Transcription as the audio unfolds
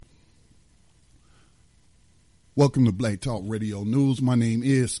Welcome to Black Talk Radio News. My name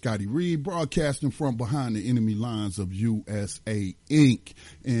is Scotty Reed, broadcasting from behind the enemy lines of USA Inc.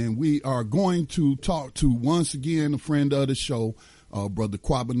 And we are going to talk to, once again, a friend of the show, Brother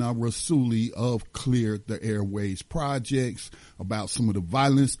Kwabena Rasuli of Clear the Airways Projects, about some of the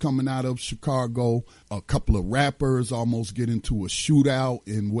violence coming out of Chicago. A couple of rappers almost get into a shootout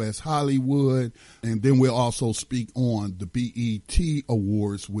in West Hollywood. And then we'll also speak on the BET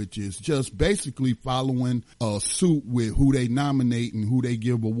Awards, which is just basically following suit with who they nominate and who they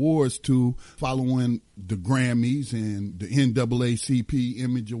give awards to, following the Grammys and the NAACP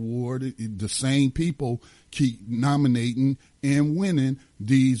Image Award. The same people keep nominating and winning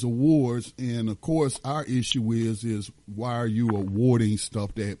these awards. And of course, our issue is why are you awarding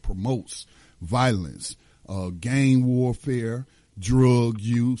stuff that promotes violence, gang warfare, drug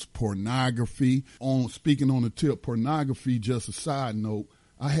use, pornography? Speaking on the tip, pornography, just a side note,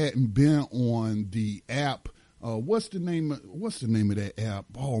 I hadn't been on the app. What's the name of that app?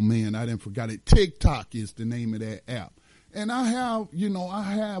 Oh man, I didn't forgot it. TikTok is the name of that app. And I have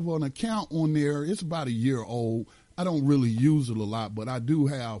an account on there. It's about a year old. I don't really use it a lot, but I do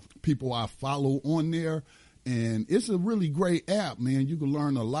have people I follow on there. And it's a really great app, man. You can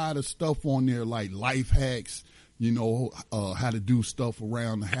learn a lot of stuff on there, like life hacks, how to do stuff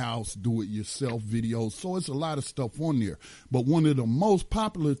around the house, do it yourself videos. So it's a lot of stuff on there. But one of the most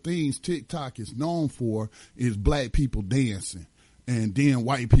popular things TikTok is known for is black people dancing. And then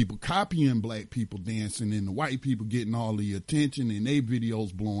white people copying black people dancing, and the white people getting all the attention and their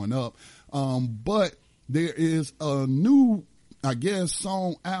videos blowing up. But there is a new,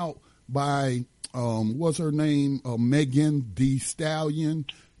 song out by, what's her name? Megan Thee Stallion.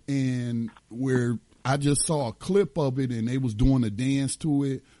 And where I just saw a clip of it and they was doing a dance to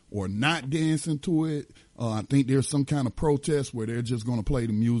it or not dancing to it. I think there's some kind of protest where they're just going to play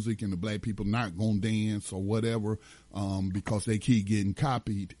the music and the black people not going to dance or whatever, because they keep getting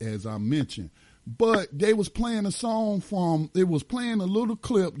copied, as I mentioned. But they was playing a song it was playing a little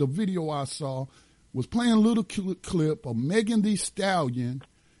clip, the video I saw was playing a little clip of Megan Thee Stallion,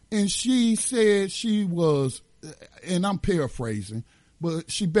 and she said she was, and I'm paraphrasing,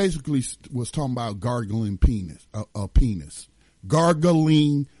 but she basically was talking about gargling penis,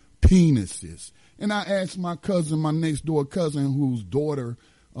 gargling penises. And I asked my cousin, my next door cousin, whose daughter,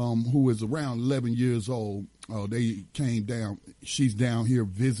 who is around 11 years old, they came down. She's down here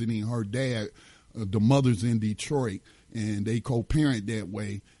visiting her dad. The mother's in Detroit, and they co-parent that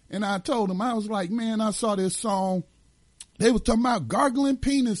way. And I told him, I was like, man, I saw this song. They was talking about gargling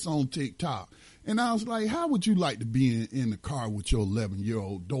penis on TikTok. And I was like, how would you like to be in the car with your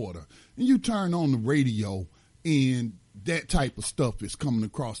 11-year-old daughter? And you turn on the radio and that type of stuff is coming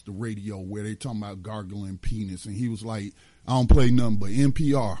across the radio where they talking about gargling penis. And he was like, I don't play nothing but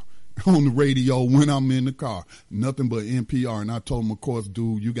NPR on the radio when I'm in the car. Nothing but NPR. And I told him, of course,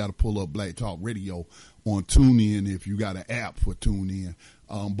 dude, you got to pull up Black Talk Radio on TuneIn if you got an app for TuneIn.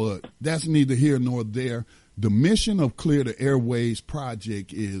 But that's neither here nor there. The mission of Clear the Airways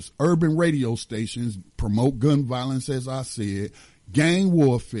Project is urban radio stations promote gun violence, as I said, gang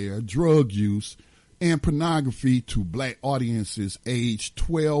warfare, drug use, and pornography to black audiences age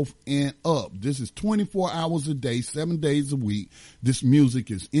 12 and up. This is 24 hours a day, 7 days a week. This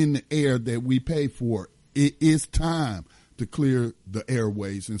music is in the air that we pay for. It is time to clear the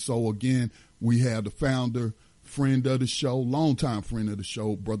airways. And so, again, we have the founder, friend of the show, longtime friend of the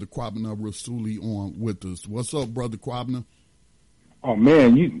show, Brother Kwabena Rasuli, on with us. What's up, Brother Kwabena? Oh,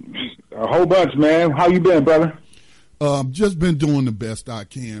 man, you a whole bunch, man. How you been, brother? Just been doing the best I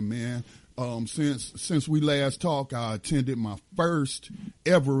can, man. Since we last talked, I attended my first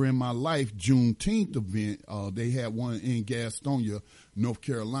ever in my life Juneteenth event. They had one in Gastonia, North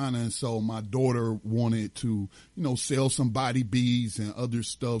Carolina. And so my daughter wanted to, sell some body beads and other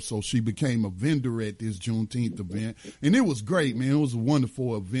stuff. So she became a vendor at this Juneteenth event. And it was great, man. It was a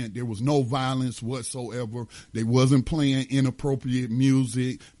wonderful event. There was no violence whatsoever. They wasn't playing inappropriate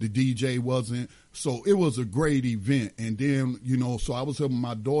music. The DJ wasn't. So it was a great event. And then, so I was helping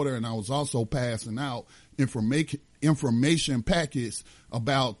my daughter, and I was also passing out information packets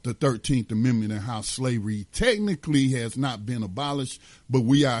about the 13th Amendment and how slavery technically has not been abolished, but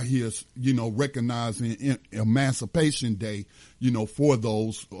we are here, recognizing Emancipation Day, for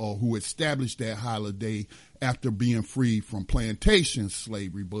those who established that holiday after being free from plantation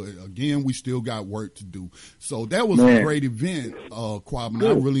slavery. But again, we still got work to do. So that was a great event, Kwabena.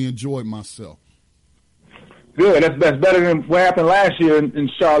 I really enjoyed myself. Good. That's better than what happened last year in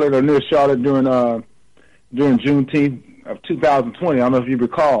Charlotte or near Charlotte during Juneteenth. of 2020. I don't know if you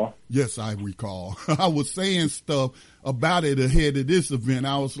recall. Yes, I recall. I was saying stuff about it ahead of this event.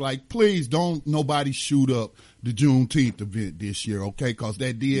 I was like, please don't nobody shoot up the Juneteenth event this year, okay? Because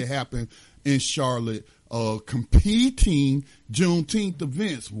that did happen in Charlotte. Competing Juneteenth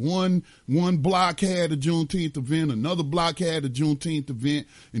events. One block had a Juneteenth event, another block had a Juneteenth event,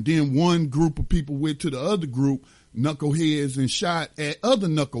 and then one group of people went to the other group, knuckleheads, and shot at other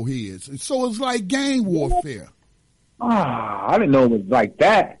knuckleheads. And so it's like gang warfare. I didn't know it was like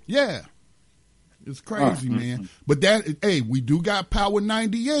that. Yeah. It's crazy, man. But we do got Power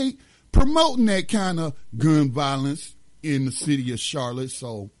 98 promoting that kind of gun violence in the city of Charlotte.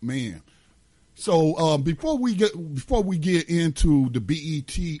 So, man. So before we get into the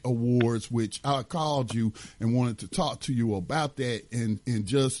BET Awards, which I called you and wanted to talk to you about that, and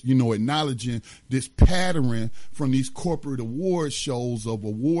just acknowledging this pattern from these corporate award shows of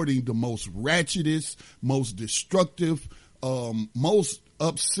awarding the most ratchetest, most destructive, most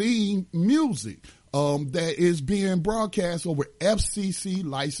obscene music that is being broadcast over FCC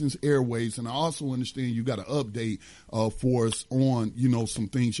licensed airways. And I also understand you got an update for us on, some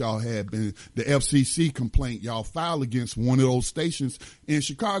things y'all had been, the FCC complaint y'all filed against one of those stations in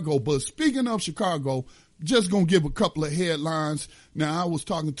Chicago. But speaking of Chicago, just going to give a couple of headlines. Now, I was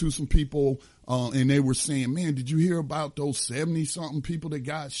talking to some people and they were saying, man, did you hear about those 70-something people that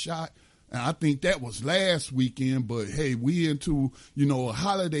got shot? And I think that was last weekend, but hey, we into, a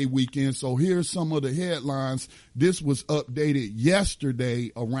holiday weekend. So here's some of the headlines. This was updated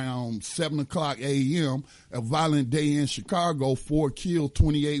yesterday around 7:00 a.m. A violent day in Chicago, 4 killed,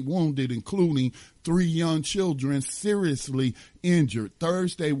 28 wounded, including 3 young children seriously injured.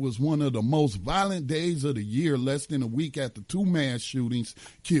 Thursday was one of the most violent days of the year, less than a week after 2 mass shootings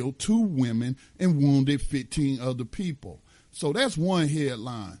killed 2 women and wounded 15 other people. So that's one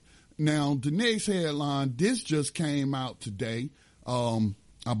headline. Now, the next headline, this just came out today.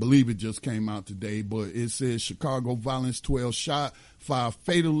 I believe it just came out today, but it says Chicago violence, 12 shot, 5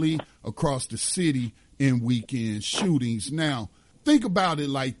 fatally across the city in weekend shootings. Now, think about it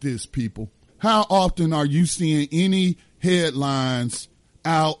like this, people. How often are you seeing any headlines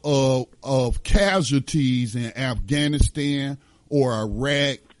out of casualties in Afghanistan or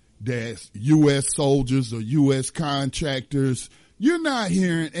Iraq that's U.S. soldiers or U.S. contractors? You're not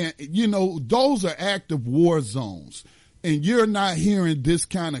hearing, those are active war zones, and you're not hearing this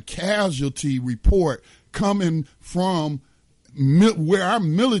kind of casualty report coming from where our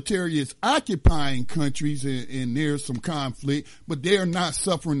military is occupying countries and there's some conflict, but they're not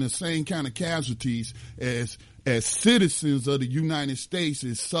suffering the same kind of casualties as citizens of the United States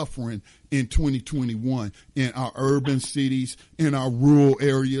is suffering in 2021 in our urban cities, in our rural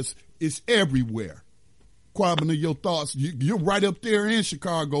areas. It's everywhere. Kwabena, your thoughts? You're right up there in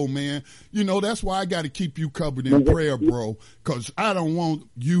Chicago, man. That's why I got to keep you covered in prayer, bro, because I don't want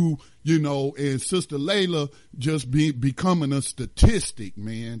you, and Sister Layla just becoming a statistic,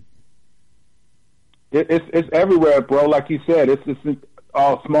 man. It's everywhere, bro. Like you said, it's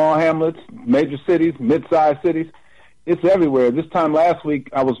all small hamlets, major cities, mid-sized cities. It's everywhere. This time last week,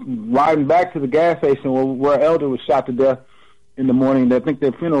 I was riding back to the gas station where an elder was shot to death in the morning. I think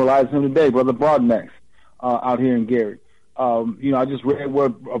they funeralized him today, Brother Broadnax. Out here in Gary. I just read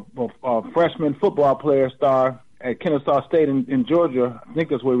where a freshman football player star at Kennesaw State in Georgia, I think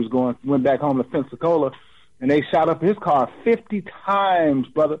that's where he was going, went back home to Pensacola, and they shot up his car 50 times,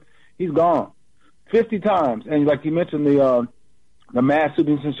 brother. He's gone. 50 times. And like you mentioned, the mass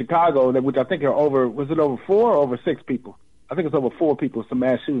shootings in Chicago, which I think are was it over 4 or over 6 people? I think it's over 4 people. It's a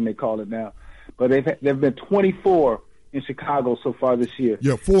mass shooting, they call it now. But they've been 24 in Chicago so far this year.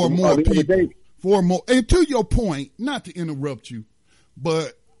 Yeah, 4 more people. 4 more. And to your point, not to interrupt you,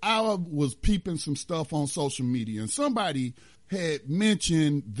 but I was peeping some stuff on social media, and somebody had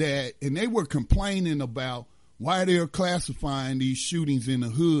mentioned that, and they were complaining about why they're classifying these shootings in the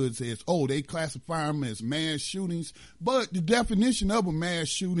hoods as, they classify them as mass shootings. But the definition of a mass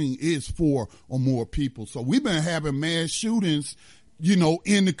shooting is 4 or more people. So we've been having mass shootings,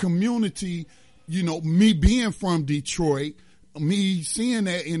 in the community, me being from Detroit, me seeing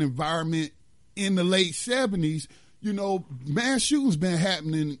that in environment in the late 70s, mass shootings been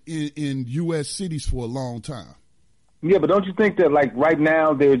happening in U.S. cities for a long time. Yeah, but don't you think that like right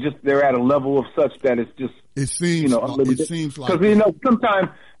now they're at a level of such that it's just it seems it seems like because sometimes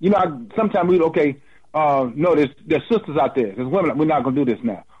no, there's sisters out there, there's women, we're not gonna do this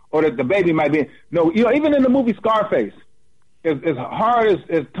now, or that the baby might be even in the movie Scarface, as hard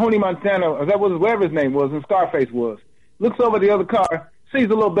as Tony Montana or that was whatever his name was in Scarface was, looks over the other car, sees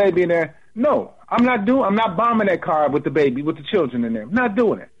a little baby in there. No, I'm not bombing that car with the baby, with the children in there. I'm not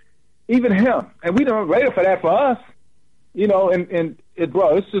doing it. Even him. And we don't rate it for that for us. You know, and it,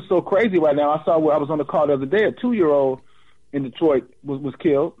 bro, it's just so crazy right now. I saw where I was on the call the other day. A 2-year-old in Detroit was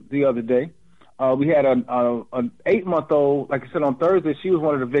killed the other day. We had an 8-month-old, like I said, on Thursday. She was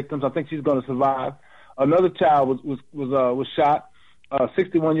one of the victims. I think she's going to survive. Another child was shot. A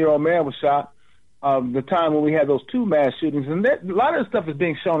 61-year-old man was shot. The time when we had those 2 mass shootings, and a lot of the stuff is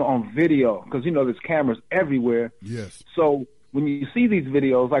being shown on video because you know there's cameras everywhere. Yes. So when you see these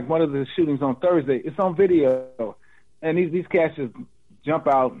videos, like one of the shootings on Thursday, it's on video. And these cats just jump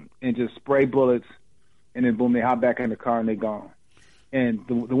out and just spray bullets, and then boom, they hop back in the car and they're gone. And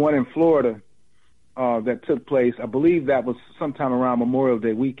the one in Florida that took place, I believe that was sometime around Memorial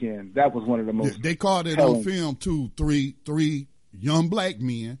Day weekend. That was one of the most. Yeah, they caught it on film too. Three young black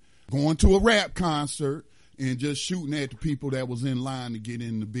men going to a rap concert and just shooting at the people that was in line to get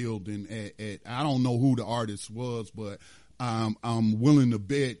in the building. At I don't know who the artist was, but I'm willing to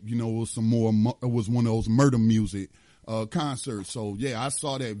bet it was it was one of those murder music concert. So yeah, I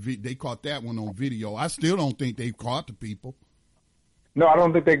saw that they caught that one on video. I still don't think they caught the people. No, I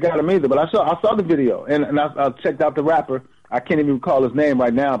don't think they got him either. But I saw the video and I checked out the rapper. I can't even recall his name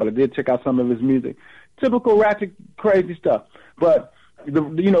right now, but I did check out some of his music. Typical ratchet, crazy stuff. But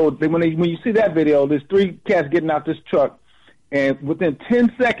when you see that video, there's 3 cats getting out this truck, and within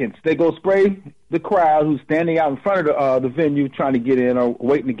 10 seconds they go spray the crowd who's standing out in front of the venue trying to get in or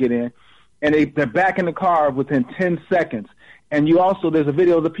waiting to get in. And they're back in the car within 10 seconds. And there's a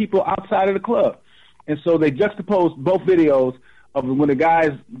video of the people outside of the club. And so they juxtapose both videos of when the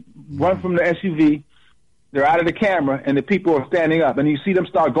guys run from the SUV, they're out of the camera, and the people are standing up. And you see them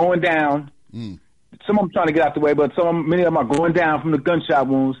start going down. Some of them trying to get out the way, but many of them are going down from the gunshot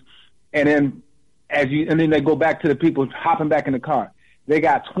wounds. And then then they go back to the people hopping back in the car. They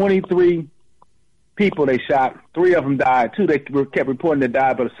got 23 people they shot. 3 of them died. 2 they kept reporting they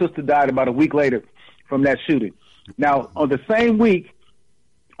died, but a sister died about a week later from that shooting. Now, on the same week,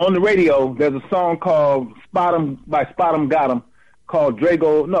 on the radio, there's a song called Spot 'em by Spot 'em Got 'em called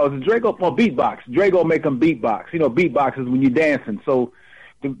Drago. No, it's Drago or Beatbox. Drago make 'em beatbox. You know, beatbox is when you're dancing. So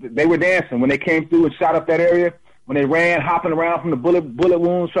they were dancing when they came through and shot up that area. When they ran, hopping around from the bullet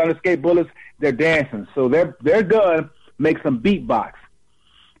wounds, trying to escape bullets, they're dancing. So their gun makes them beatbox.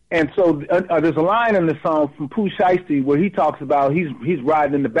 And so there's a line in the song from Pooh Shiesty where he talks about he's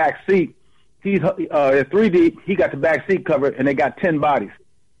riding in the back seat. He's at 3 deep. He got the back seat covered, and they got 10 bodies.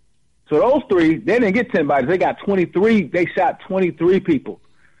 So those 3, they didn't get 10 bodies. They got 23. They shot 23 people.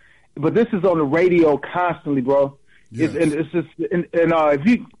 But this is on the radio constantly, bro. Yes. If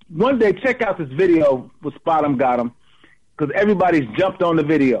you one day check out this video with Spot 'em Got 'em, because everybody's jumped on the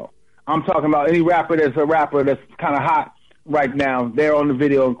video. I'm talking about any rapper that's a rapper that's kind of hot right now. They're on the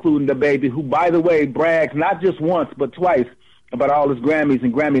video, including DaBaby, who, by the way, brags not just once but twice about all his Grammys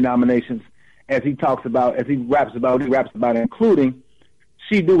and Grammy nominations, as he raps about, including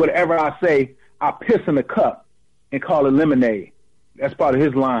 "She do whatever I say, I piss in a cup and call it lemonade." That's part of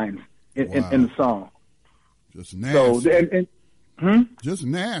his lines in the song. Just nasty. So, just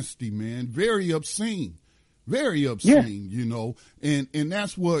nasty, man. Very obscene. Very obscene, and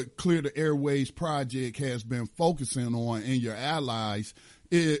that's what Clear the Airways Project has been focusing on, and your allies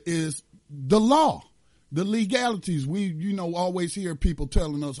is the law, the legalities. We, always hear people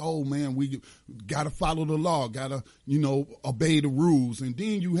telling us, oh man, we got to follow the law, got to, obey the rules. And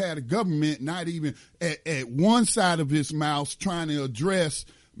then you had a government not even at one side of its mouth trying to address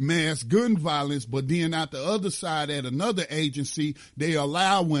mass gun violence, but then at the other side at another agency, they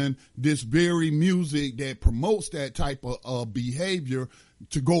allowing this very music that promotes that type of behavior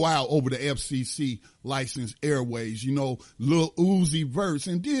to go out over the FCC licensed airways, Lil Uzi Vert.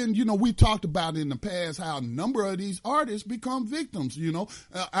 And then, we talked about in the past how a number of these artists become victims,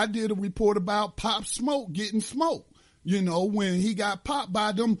 I did a report about Pop Smoke getting smoked. When he got popped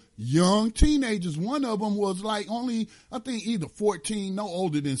by them young teenagers. One of them was like only, I think either 14, no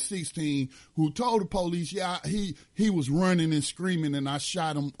older than 16, who told the police, yeah, he was running and screaming and I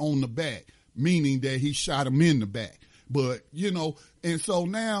shot him on the back, meaning that he shot him in the back. But, and so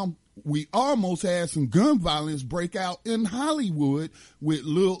now we almost had some gun violence break out in Hollywood with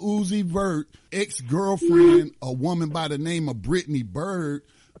Lil Uzi Vert, ex-girlfriend, a woman by the name of Brittany Bird,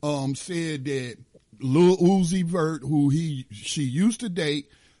 said that Lil Uzi Vert, who she used to date,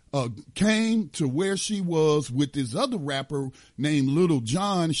 came to where she was with this other rapper named Little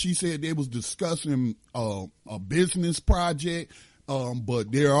John. She said they was discussing a business project,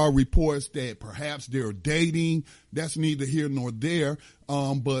 but there are reports that perhaps they're dating. That's neither here nor there.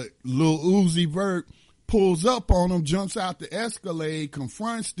 But Lil Uzi Vert pulls up on them, jumps out the Escalade,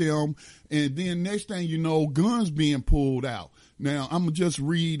 confronts them, and then next thing you know, guns being pulled out. Now, I'm going to just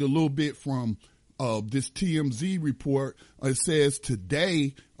read a little bit from this TMZ report, it says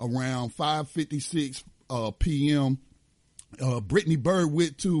today around 5:56 p.m., Brittany Byrd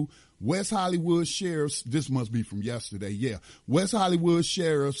went to West Hollywood Sheriff's, this must be from yesterday, West Hollywood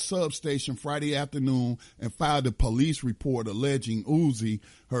Sheriff's substation Friday afternoon and filed a police report alleging Uzi,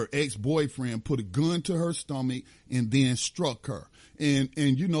 her ex-boyfriend, put a gun to her stomach and then struck her. And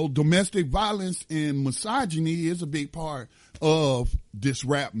you know, domestic violence and misogyny is a big part of this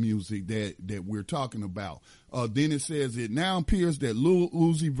rap music that we're talking about. Then it says it now appears that Lil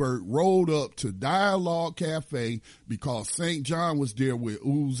Uzi Vert rolled up to Dialogue Cafe because St. John was there with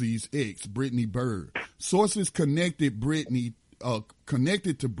Uzi's ex, Brittany Byrd. Sources connected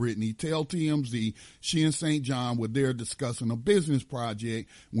to Brittany tell TMZ she and St. John were there discussing a business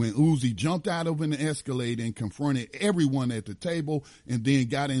project when Uzi jumped out of an escalator and confronted everyone at the table and then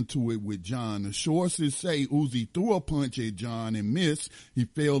got into it with John. The sources say Uzi threw a punch at John and missed. He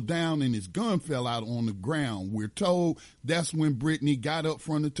fell down and his gun fell out on the ground. We're told that's when Brittany got up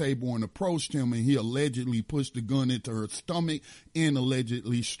from the table and approached him, and he allegedly pushed the gun into her stomach and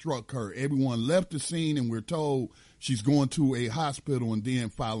allegedly struck her. Everyone left the scene, and we're told she's going to a hospital and then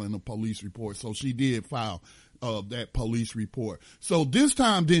filing a police report. So she did file that police report. So this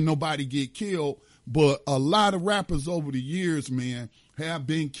time didn't nobody get killed, but a lot of rappers over the years, man, have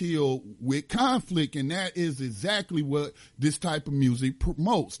been killed with conflict, and that is exactly what this type of music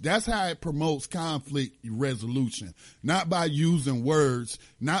promotes. That's how it promotes conflict resolution, not by using words,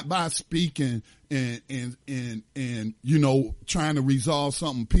 not by speaking and you know, trying to resolve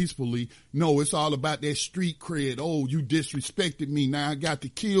something peacefully. No, it's all about that street cred. Oh, you disrespected me, now I got to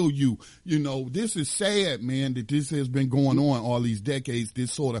kill you. You know, this is sad, man, that this has been going on all these decades,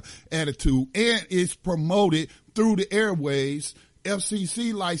 this sort of attitude, and it's promoted through the airwaves,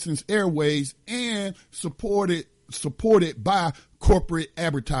 FCC licensed airways, and supported by corporate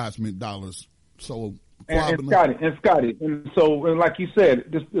advertisement dollars. So, and Scotty, and so, and like you said,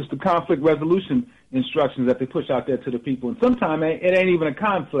 this the conflict resolution instructions that they push out there to the people, and sometimes it ain't even a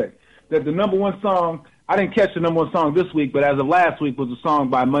conflict. That the number one song, I didn't catch the number one song this week, but as of last week was a song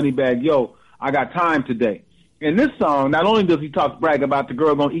by Moneybagg Yo, I Got Time Today. In this song, not only does he brag about the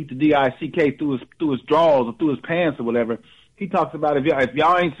girl gonna eat the DICK through his drawers or through his pants or whatever, he talks about if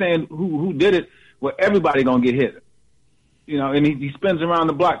y'all ain't saying who did it, well, everybody gonna get hit. You know, and he spins around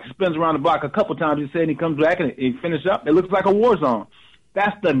the block. He spins around the block a couple times. He said, and he comes back and he finishes up. It looks like a war zone.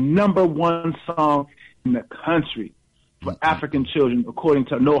 That's the number one song in the country for African children, according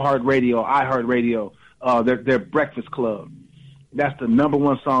to No Heart Radio, iHeart Radio, their Breakfast Club. That's the number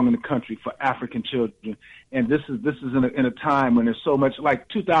one song in the country for African children. And this is in a time when there's so much, like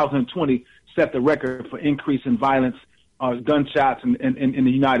 2020 set the record for increase in violence, gunshots in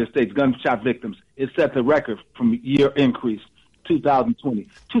the United States, gunshot victims. It set the record from year increase, 2020.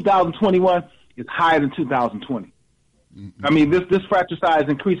 2021 is higher than 2020. Mm-hmm. I mean, this fratricide is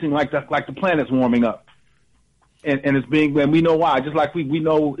increasing like the planet's warming up. And it's being, and we know why. Just like we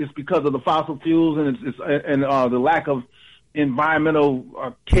know it's because of the fossil fuels and the lack of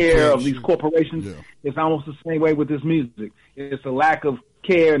environmental care of these corporations. Yeah. It's almost the same way with this music. It's a lack of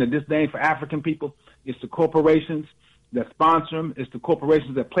care and a disdain for African people. It's the corporations that sponsor them. It's the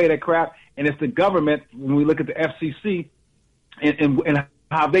corporations that play that crap. And it's the government, when we look at the FCC and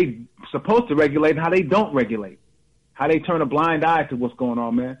how they supposed to regulate and how they don't regulate, how they turn a blind eye to what's going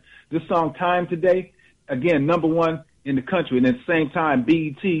on, man. This song, Time Today, again, number one in the country. And at the same time,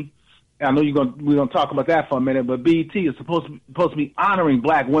 BET, I know we're gonna talk about that for a minute, but BET is supposed to be honoring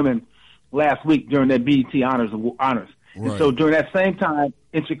black women last week during their BET honors. Right. And so during that same time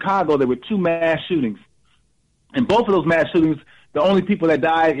in Chicago, there were 2 mass shootings. And both of those mass shootings, the only people that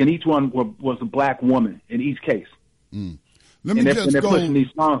died in each one was a black woman in each case. Let me they're pushing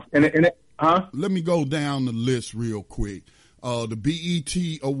these songs. Let me go down the list real quick. The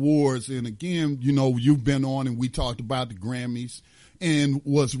BET Awards, and again, you know, you've been on and we talked about the Grammys. And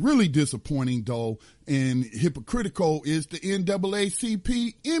what's really disappointing, though, and hypocritical is the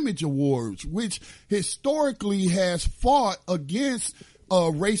NAACP Image Awards, which historically has fought against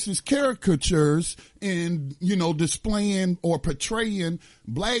racist caricatures and, you know, displaying or portraying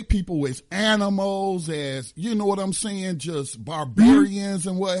black people as animals, as, you know what I'm saying, just barbarians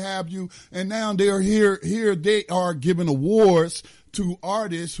and what have you. And now they're here they are giving awards to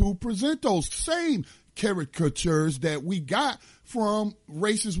artists who present those same caricatures that we got from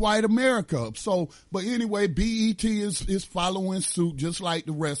racist white America. So, but anyway, BET is following suit just like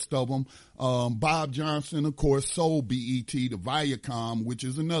the rest of them. Bob Johnson, of course, sold BET to Viacom, which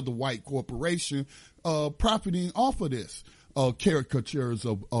is another white corporation, profiting off of this. caricatures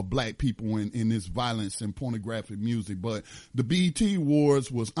of black people in this violence and pornographic music. But the BET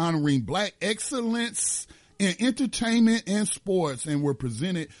Awards was honoring black excellence in entertainment and sports, and were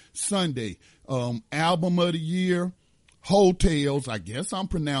presented Sunday. Album of the year, Hotels. I guess I'm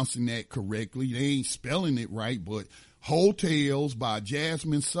pronouncing that correctly. They ain't spelling it right, but Hotels by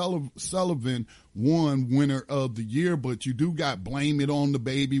Jasmine Sullivan won winner of the year. But you do got Blame It on the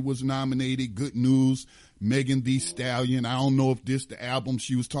Baby was nominated. Good News, Megan Thee Stallion. I don't know if this the album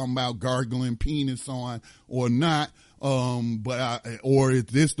she was talking about gargling penis on or not. Or is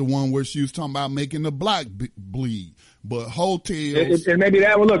this the one where she was talking about making the block bleed? But Hotels. And maybe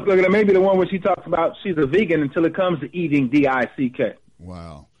that one, look, maybe the one where she talks about she's a vegan until it comes to eating DICK.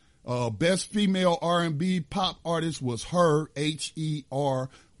 Wow. Best female R&B pop artist was Her, H-E-R,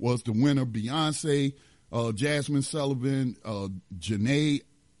 was the winner. Beyonce, Jasmine Sullivan, Janae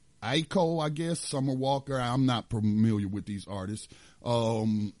Aiko, I guess, Summer Walker. I'm not familiar with these artists.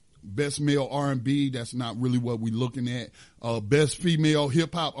 Best male R&B, that's not really what we're looking at. Best female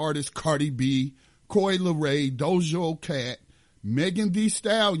hip-hop artist, Cardi B, Coi Leray, Doja Cat, Megan Thee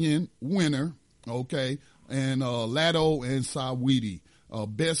Stallion, winner, okay, and Latto and Saweetie.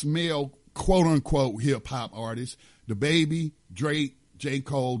 Best male, quote-unquote, hip-hop artist, DaBaby, Drake, J.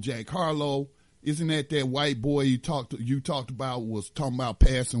 Cole, Jack Harlow. Isn't that white boy you talked about, was talking about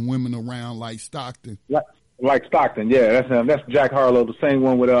passing women around like Stockton? Like Stockton, yeah, that's Jack Harlow, the same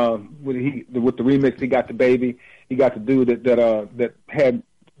one with the remix. He got DaBaby. He got the dude that had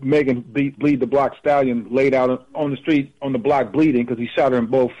Megan bleed the block Stallion laid out on the street on the block bleeding because he shot her in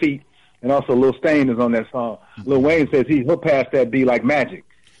both feet. And also Lil Stain is on that song. Lil Wayne says he'll pass that B like magic.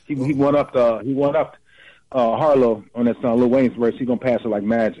 He won up Harlow on that song. Lil Wayne's verse, he gonna pass it like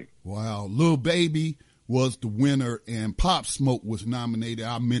magic. Wow, Lil Baby was the winner, and Pop Smoke was nominated.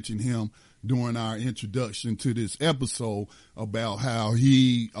 I mentioned him during our introduction to this episode about how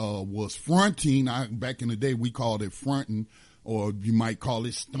he was fronting. Back in the day, we called it fronting, or you might call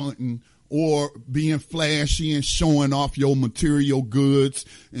it stunting, or being flashy and showing off your material goods.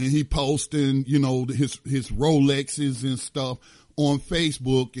 And he posting, his Rolexes and stuff on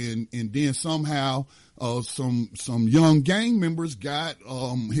Facebook. And then somehow, some young gang members got,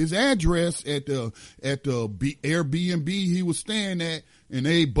 his address at the Airbnb he was staying at, and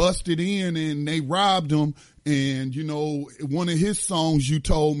they busted in and they robbed him. And, one of his songs you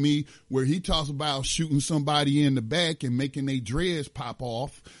told me where he talks about shooting somebody in the back and making their dreads pop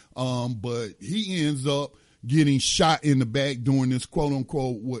off. But he ends up getting shot in the back during this quote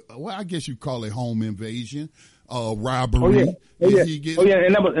unquote, well, I guess you call it home invasion, robbery. And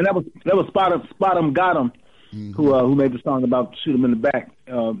that was Spot 'em Got 'em, mm-hmm. who made the song about shoot him in the back,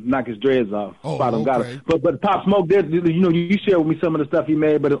 knock his dreads off. Spot 'em Got 'em. But Pop Smoke did, you shared with me some of the stuff he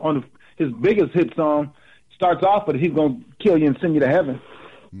made, but on his biggest hit song starts off, but he's gonna kill you and send you to heaven.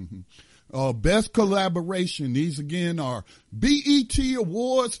 Mm-hmm. Best collaboration. These again are BET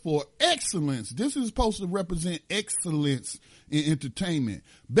Awards for excellence. This is supposed to represent excellence in entertainment.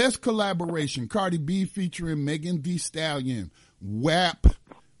 Best collaboration. Cardi B featuring Megan Thee Stallion. WAP.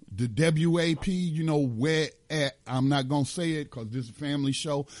 The W-A-P, wet at, I'm not going to say it because this is a family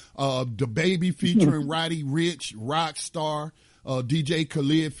show. DaBaby featuring Roddy Ricch, Rockstar. DJ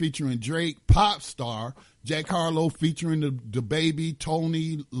Khaled featuring Drake, Pop Star. Jack Harlow featuring the DaBaby,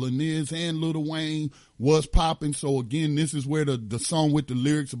 Tony, Lanez, and Lil Wayne was popping. So again, this is where the song with the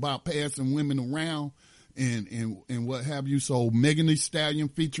lyrics about passing women around and what have you. So Megan Thee Stallion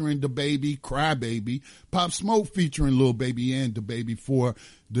featuring DaBaby, Crybaby, Pop Smoke featuring Lil Baby and DaBaby for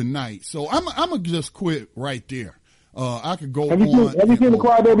the night. So I'm gonna just quit right there. I could go on. Have you seen the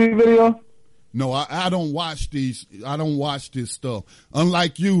Crybaby video? No, I don't watch these. I don't watch this stuff.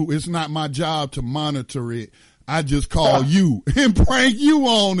 Unlike you, it's not my job to monitor it. I just call you and prank you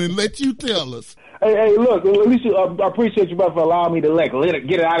on and let you tell us. Hey, look, at least I appreciate you, brother, for allowing me to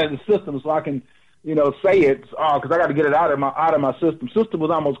get it out of the system so I can, say it. Because I got to get it out of my system. Sister was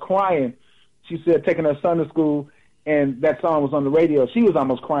almost crying. She said taking her son to school, and that song was on the radio. She was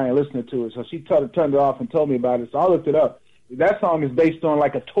almost crying listening to it, so she turned it off and told me about it. So I looked it up. That song is based on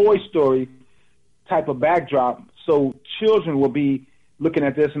like a Toy Story type of backdrop, so children will be looking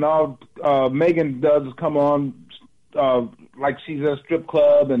at this, and all Megan does is come on like she's at a strip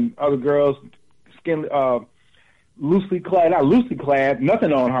club, and other girls loosely clad,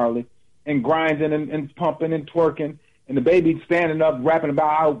 nothing on hardly, and grinding and pumping and twerking, and the baby standing up rapping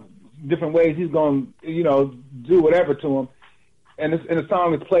about how different ways he's going to do whatever to him, and the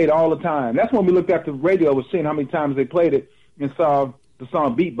song is played all the time. That's when we looked at the radio, was seeing how many times they played it, and saw the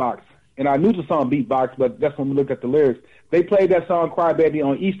song Beatbox. And I knew the song Beatbox, but that's when we looked at the lyrics. They played that song Crybaby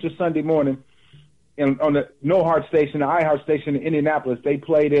on Easter Sunday morning and on the No Heart station, the iHeart station in Indianapolis, they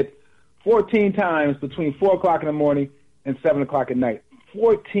played it 14 times between 4 o'clock in the morning and 7 o'clock at night.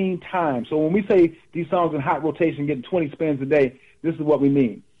 14 times. So when we say these songs in hot rotation getting 20 spins a day, this is what we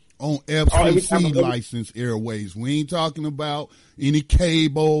mean. On FCC licensed airways. We ain't talking about any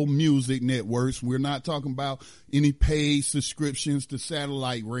cable music networks. We're not talking about any paid subscriptions to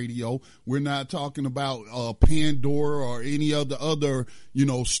satellite radio. We're not talking about Pandora or any other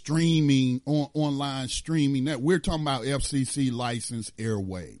streaming online streaming. That we're talking about FCC licensed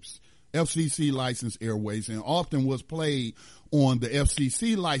airwaves. FCC licensed airways, and often what's played on the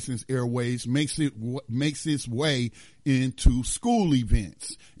FCC licensed airways makes its way into school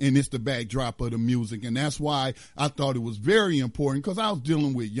events, and it's the backdrop of the music. And that's why I thought it was very important, because I was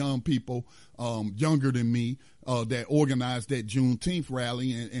dealing with young people, younger than me, that organized that Juneteenth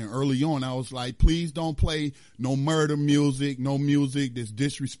rally. And early on, I was like, please don't play no murder music, no music that's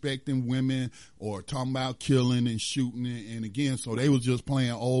disrespecting women or talking about killing and shooting. And again, so they was just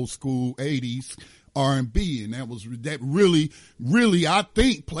playing old school 80s R&B, and that really, I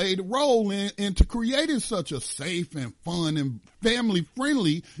think, played a role into creating such a safe and fun and family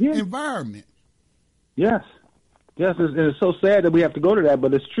friendly environment. Yes, it's so sad that we have to go to that,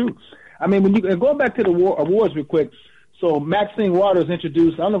 but it's true. I mean, and going back to the awards real quick. So Maxine Waters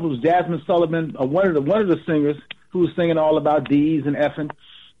introduced, I don't know if it was Jasmine Sullivan or one of the singers who was singing all about D's and effing,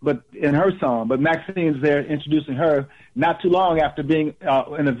 but in her song. But Maxine's there introducing her not too long after being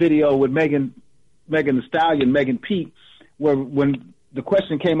in a video with Megan Thee Stallion, Megan Pete, where when the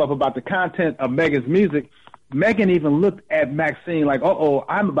question came up about the content of Megan's music, Megan even looked at Maxine like,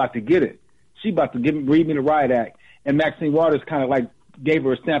 I'm about to get it. She about to read me the riot act. And Maxine Waters kind of like gave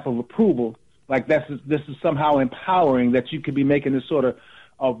her a stamp of approval, like this is somehow empowering, that you could be making this sort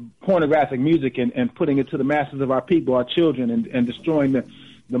of pornographic music and putting it to the masses of our people, our children, and destroying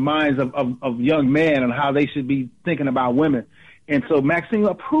the minds of young men and how they should be thinking about women. And so Maxine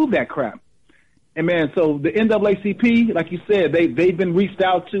approved that crap. And man, so the NAACP, like you said, they've been reached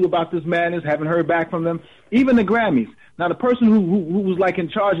out to about this madness, haven't heard back from them. Even the Grammys. Now, the person who was like in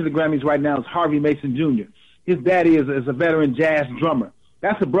charge of the Grammys right now is Harvey Mason Jr. His daddy is a veteran jazz drummer.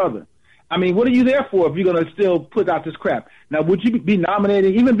 That's a brother. I mean, what are you there for if you're going to still put out this crap? Now, would you be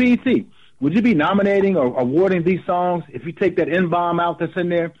nominating, even BET, would you be nominating or awarding these songs if you take that N-bomb out that's in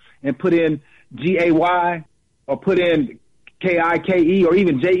there and put in G-A-Y or put in K-I-K-E or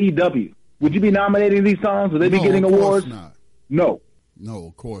even J-E-W? Would you be nominating these songs? Would they be getting awards? Not. No,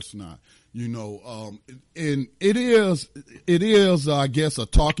 of course not. And it is, I guess, a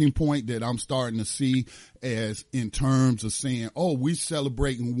talking point that I'm starting to see as in terms of saying, we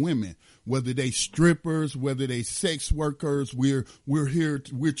celebrating women, whether they strippers, whether they sex workers, we're here,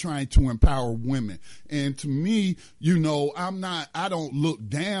 we're trying to empower women. And to me, I don't look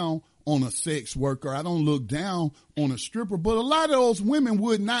down on a sex worker. I don't look down on a stripper, but a lot of those women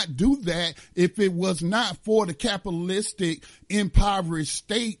would not do that if it was not for the capitalistic, impoverished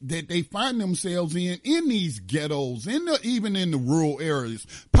state that they find themselves in these ghettos, even in the rural areas.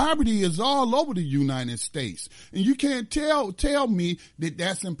 Poverty is all over the United States. And you can't tell me that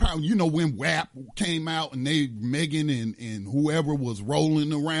that's empowering. When WAP came out and Megan and whoever was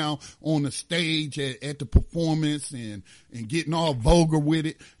rolling around on the stage at the performance and getting all vulgar with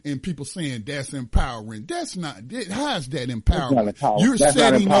it, and people saying that's empowering. That's not. How is that empowering? You're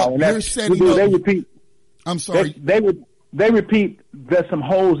setting up. They repeat. I'm sorry. They repeat. There's some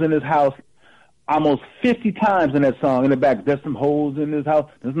holes in this house almost 50 times in that song in the back. There's some holes in this house.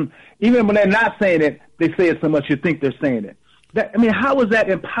 Even when they're not saying it, they say it so much you think they're saying it. How is that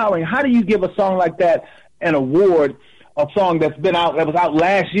empowering? How do you give a song like that an award? A song that was out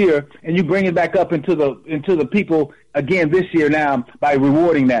last year, and you bring it back up into the people again this year now by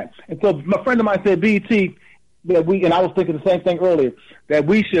rewarding that. And so my friend of mine said, BET, and I was thinking the same thing earlier, that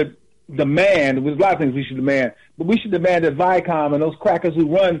we should demand, there's a lot of things we should demand, but we should demand that Viacom and those crackers who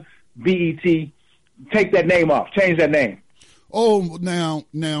run BET take that name off, change that name. Oh, now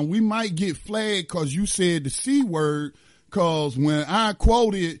we might get flagged because you said the C word, because when I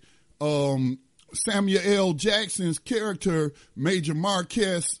quoted Samuel L. Jackson's character, Major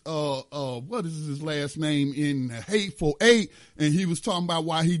Marquez, what is his last name, in Hateful Eight, and he was talking about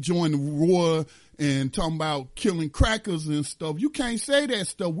why he joined the war and talking about killing crackers and stuff. You can't say that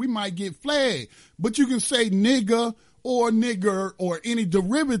stuff. We might get flagged. But you can say nigga or nigger or any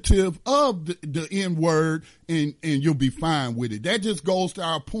derivative of the N-word, and you'll be fine with it. That just goes to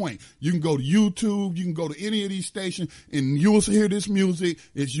our point. You can go to YouTube, you can go to any of these stations, and you'll hear this music.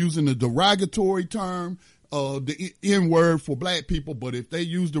 It's using a derogatory term, the N-word for black people, but if they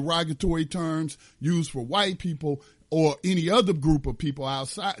use derogatory terms used for white people or any other group of people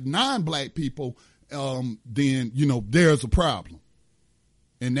outside, non-black people, then, there's a problem.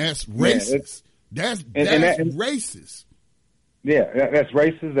 And that's racist. That's racist. Yeah, that's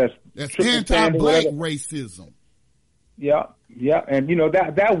racist. That's anti-black racism. Yeah. And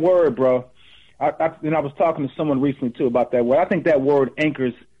that word, bro, I was talking to someone recently too about that word. I think that word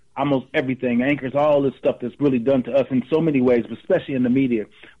anchors almost everything, anchors all this stuff that's really done to us in so many ways, but especially in the media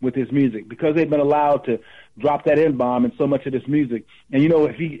with this music, because they've been allowed to drop that N-bomb in so much of this music. And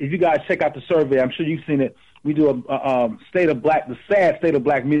if you guys check out the survey, I'm sure you've seen it. We do the sad state of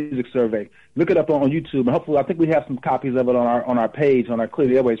black music survey. Look it up on YouTube, and hopefully, I think we have some copies of it on our page, on our Clear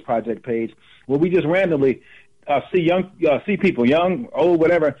the Airways Project page, where we just randomly see people, young, old,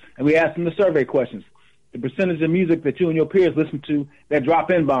 whatever, and we ask them the survey questions. The percentage of music that you and your peers listen to that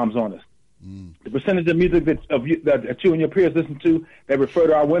drop N-bombs on us. The percentage of music that you and your peers listen to that refer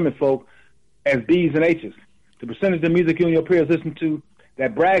to our women folk as B's and H's. The percentage of music you and your peers listen to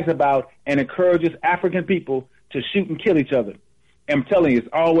that brags about and encourages African people to shoot and kill each other. And I'm telling you, it's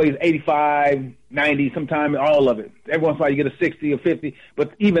always 85, 90, sometimes all of it. Every once in a while you get a 60 or 50,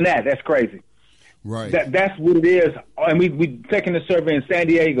 but even that's crazy. Right. That's what it is. And we've taken the survey in San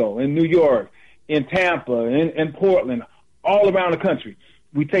Diego, in New York, in Tampa, in Portland, all around the country.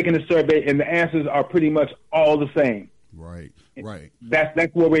 We've taken the survey, and the answers are pretty much all the same. Right.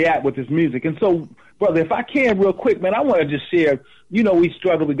 That's where we're at with this music. And so, brother, if I can real quick, man, I want to just share, we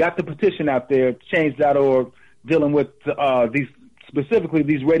struggle. We got the petition out there, change.org, dealing with specifically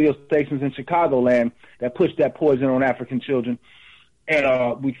these radio stations in Chicagoland that push that poison on African children.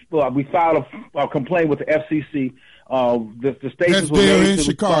 And we filed a complaint with the FCC. The stations that's there in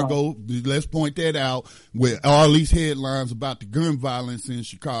Chicago. Let's point that out. With all these headlines about the gun violence in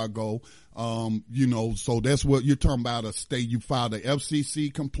Chicago, so that's what you're talking about. A state, you filed a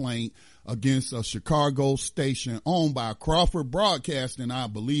FCC complaint against a Chicago station owned by Crawford Broadcasting, I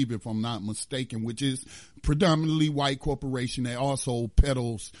believe, if I'm not mistaken, which is predominantly white corporation that also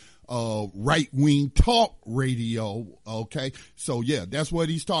peddles right-wing talk radio. Okay. So yeah, that's what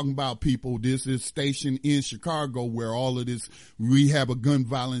he's talking about, people. This is stationed in Chicago where all of this, we have a gun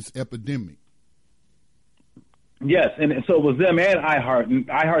violence epidemic. Yes. And so it was them and iHeart, and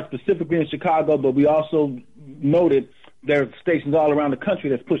iHeart specifically in Chicago, but we also noted there are stations all around the country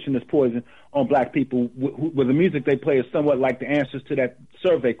that's pushing this poison on black people where the music they play is somewhat like the answers to that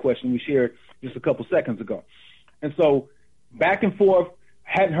survey question we shared just a couple seconds ago. And so back and forth,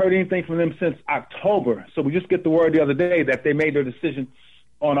 hadn't heard anything from them since October. So we just get the word the other day that they made their decision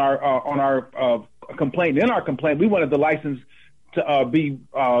on our complaint. In our complaint, we wanted the license to be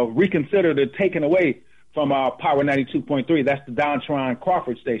reconsidered or taken away from Power 92.3. That's the Dontron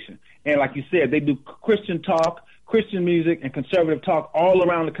Crawford station. And like you said, they do Christian talk, Christian music, and conservative talk all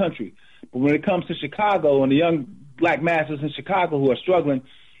around the country. But when it comes to Chicago and the young black masses in Chicago who are struggling,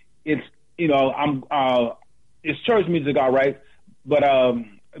 it's it's church music, all right. But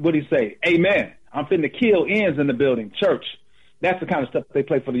what do you say? Amen. I'm finna kill ends in the building. Church. That's the kind of stuff they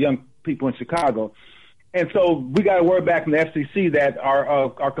play for the young people in Chicago. And so we got a word back from the FCC that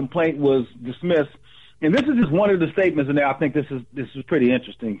our complaint was dismissed. And this is just one of the statements in there. I think this is pretty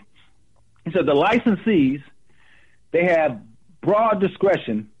interesting. He said the licensees, they have broad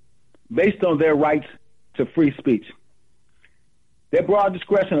discretion based on their rights to free speech. Their broad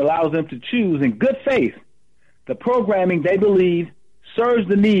discretion allows them to choose in good faith the programming they believe serves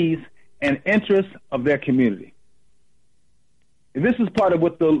the needs and interests of their community. And this is part of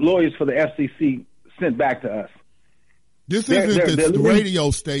what the lawyers for the FCC sent back to us. This isn't the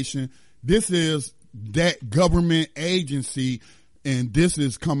radio station. This is that government agency, and this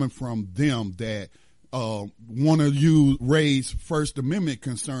is coming from them that want to raise First Amendment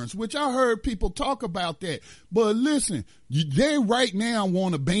concerns, which I heard people talk about that. But listen, they right now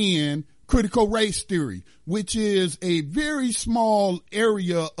want to ban critical race theory, which is a very small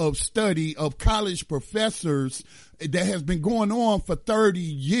area of study of college professors that has been going on for 30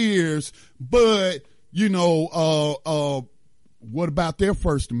 years. But, what about their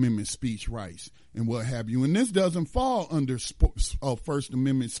First Amendment speech rights and what have you? And this doesn't fall under First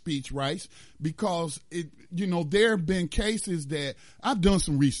Amendment speech rights because there have been cases that I've done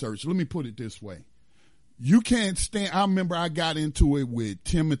some research. Let me put it this way. You can't stand. I remember I got into it with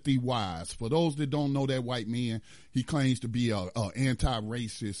Timothy Wise. For those that don't know that white man, he claims to be a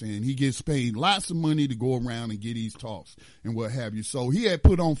anti-racist, and he gets paid lots of money to go around and get these talks and what have you. So he had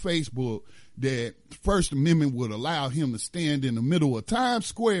put on Facebook that First Amendment would allow him to stand in the middle of Times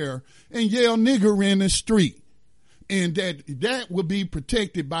Square and yell nigger in the street, and that would be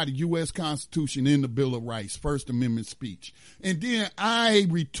protected by the U.S. Constitution in the Bill of Rights, First Amendment speech. And then I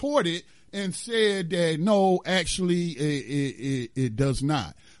retorted and said that no, actually it does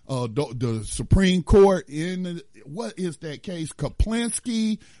not. the Supreme Court what is that case?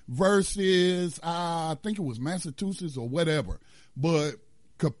 Kaplinsky versus, I think it was Massachusetts or whatever. But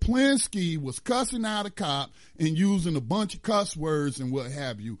Kaplinsky was cussing out a cop and using a bunch of cuss words and what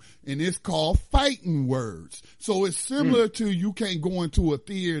have you. And it's called fighting words. So it's similar to you can't go into a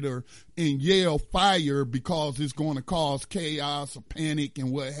theater and yell fire because it's going to cause chaos or panic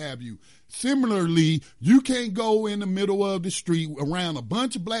and what have you. Similarly, you can't go in the middle of the street around a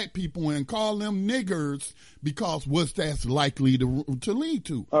bunch of black people and call them niggers because what's that's likely to lead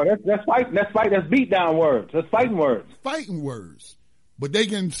to. Oh, that's fight. That's beat down words. That's fighting words. Fighting words. But they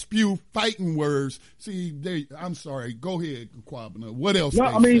can spew fighting words. See, I'm sorry. Go ahead, Kwabena. What else?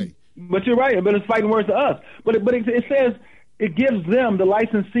 No, say? But you're right. But it's fighting words to us. But it says it gives them, the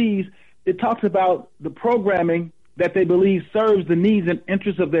licensees. It talks about the programming that they believe serves the needs and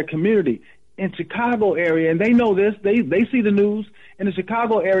interests of their community. In Chicago area, and they know this, they see the news, in the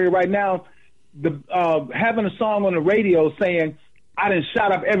Chicago area right now, having a song on the radio saying, I done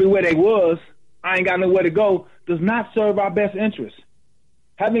shot up everywhere they was, I ain't got nowhere to go, does not serve our best interests.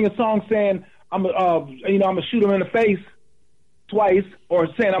 Having a song saying, I'm gonna shoot them in the face twice, or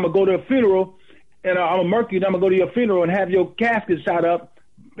saying I'm gonna go to a funeral, and I'm gonna murk you, and I'm gonna go to your funeral and have your casket shot up,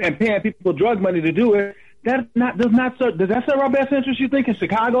 and paying people drug money to do it, does that serve our best interest, you think, in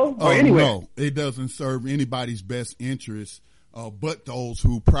Chicago or anywhere? No, it doesn't serve anybody's best interest but those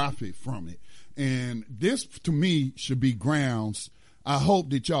who profit from it. And this, to me, should be grounds. I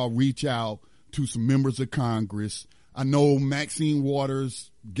hope that y'all reach out to some members of Congress. I know Maxine Waters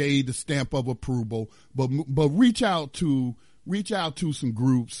gave the stamp of approval, but reach out to some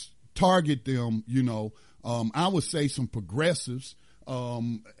groups, target them, I would say some progressives.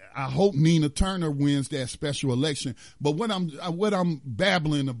 I hope Nina Turner wins that special election. But what I'm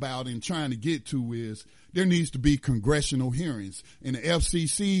babbling about and trying to get to is there needs to be congressional hearings, and the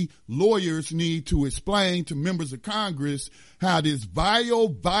FCC lawyers need to explain to members of Congress how this vile,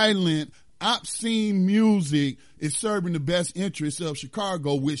 violent, obscene music is serving the best interests of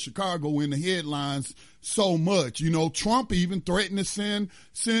Chicago, with Chicago in the headlines so much. Trump even threatened to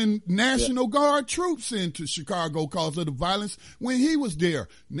send National Guard troops into Chicago because of the violence when he was there.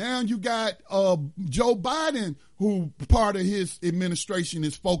 Now you got Joe Biden, who part of his administration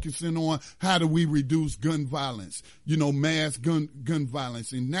is focusing on how do we reduce gun violence, mass gun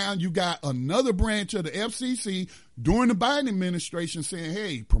violence. And now you got another branch of the FCC during the Biden administration saying,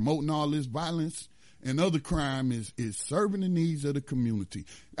 hey, promoting all this violence and other crime is serving the needs of the community.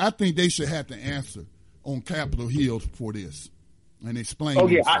 I think they should have to answer on Capitol Hill for this and explain. Oh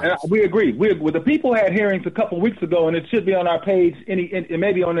yeah, we agree. The people had hearings a couple of weeks ago, and it should be on our page. It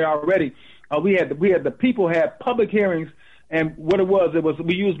may be on there already. We had the people had public hearings, and what it was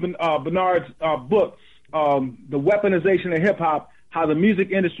we used Bernard's book, The Weaponization of Hip Hop: How the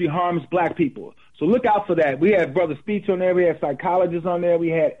Music Industry Harms Black People. So look out for that. We had Brother Speech on there. We had psychologists on there. We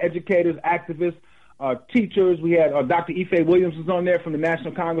had educators, activists, teachers. We had Dr. Ife Williams was on there from the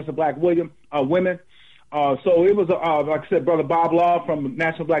National Congress of Black Women. So it was, like I said, Brother Bob Law from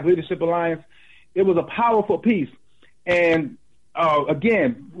National Black Leadership Alliance. It was a powerful piece. And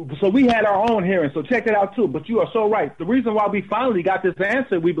again, so we had our own hearing. So check it out, too. But you are so right. The reason why we finally got this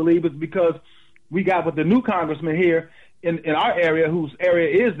answer, we believe, is because we got with the new congressman here in our area, whose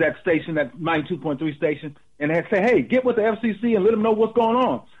area is that station, that 92.3 station, and had said, hey, get with the FCC and let them know what's going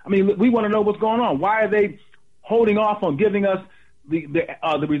on. I mean, we want to know what's going on. Why are they holding off on giving us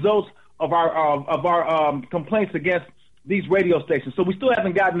the results of our complaints against these radio stations? So we still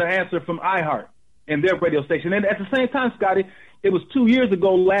haven't gotten an answer from iHeart and their radio station. And at the same time, Scotty, it was 2 years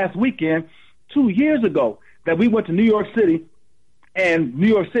ago last weekend, 2 years ago, that we went to New York City, and New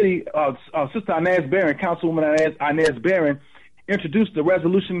York City, Sister Inez Barron, Councilwoman Inez Barron, introduced the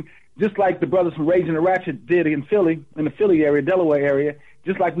resolution just like the brothers from Raging the Ratchet did in Philly, in the Philly area, Delaware area,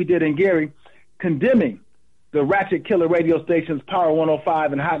 just like we did in Gary, condemning the Ratchet Killer radio stations, Power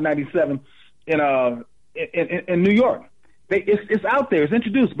 105 and Hot 97 in New York. It's out there, it's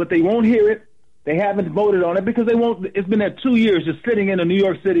introduced, but they won't hear it. They haven't voted on it because they won't. It's been there 2 years just sitting in the New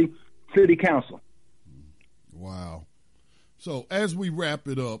York City Council. Wow. So as we wrap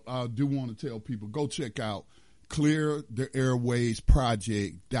it up, I do want to tell people, go check out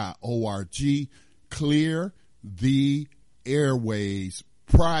cleartheairwaysproject.org,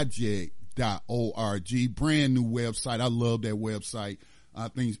 cleartheairwaysproject.org, brand new website. I love that website. I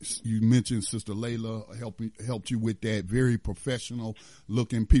think you mentioned Sister Layla helped you with that. Very professional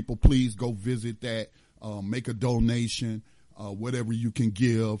looking. People, please go visit that, make a donation, whatever you can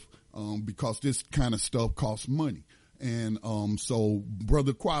give, because this kind of stuff costs money. And so,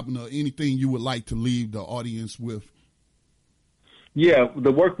 Brother Kwabena, anything you would like to leave the audience with? Yeah,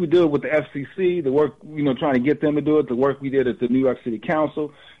 the work we did with the FCC, the work, trying to get them to do it, the work we did at the New York City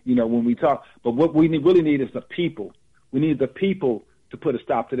Council, when we talk. But what we really need is the people. We need the people to put a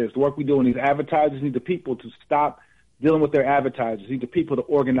stop to this. The work we do in these advertisers need the people to stop dealing with their advertisers, need the people to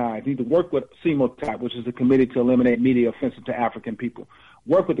organize, need to work with CMOTAP, which is the Committee to Eliminate Media Offensive to African People,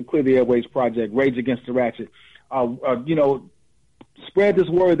 work with the Clear the Airways Project, Rage Against the Ratchet, spread this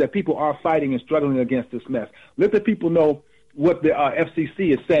word that people are fighting and struggling against this mess. Let the people know what the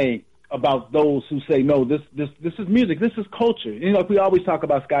FCC is saying about those who say, no, this is music, this is culture. Like we always talk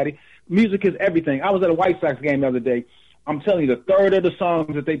about, Scotty, music is everything. I was at a White Sox game the other day. I'm telling you, the third of the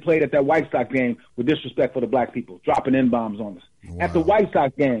songs that they played at that White Sox game were disrespectful to black people, dropping N-bombs on us. Wow. At the White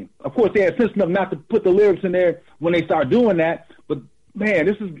Sox game. Of course, they had sense enough not to put the lyrics in there when they start doing that, but, man,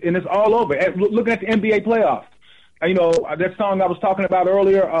 it's all over. Looking at the NBA playoffs, that song I was talking about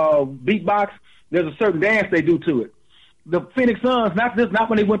earlier, Beatbox, there's a certain dance they do to it. The Phoenix Suns, not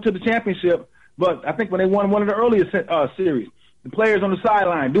when they went to the championship, but I think when they won one of the earlier series, the players on the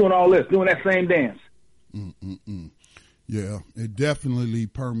sideline doing all this, doing that same dance. Yeah, it definitely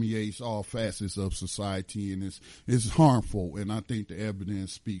permeates all facets of society, and it's harmful, and I think the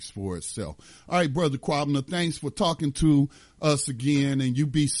evidence speaks for itself. All right, Brother Kwabena, thanks for talking to us again, and you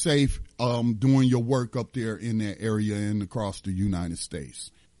be safe doing your work up there in that area and across the United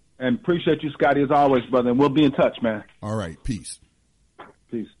States. And appreciate you, Scotty, as always, brother, and we'll be in touch, man. All right, peace.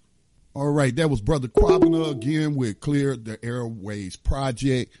 Peace. All right, that was Brother Kwabena again with Clear the Airways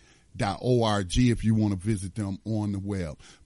Project.org if you want to visit them on the web.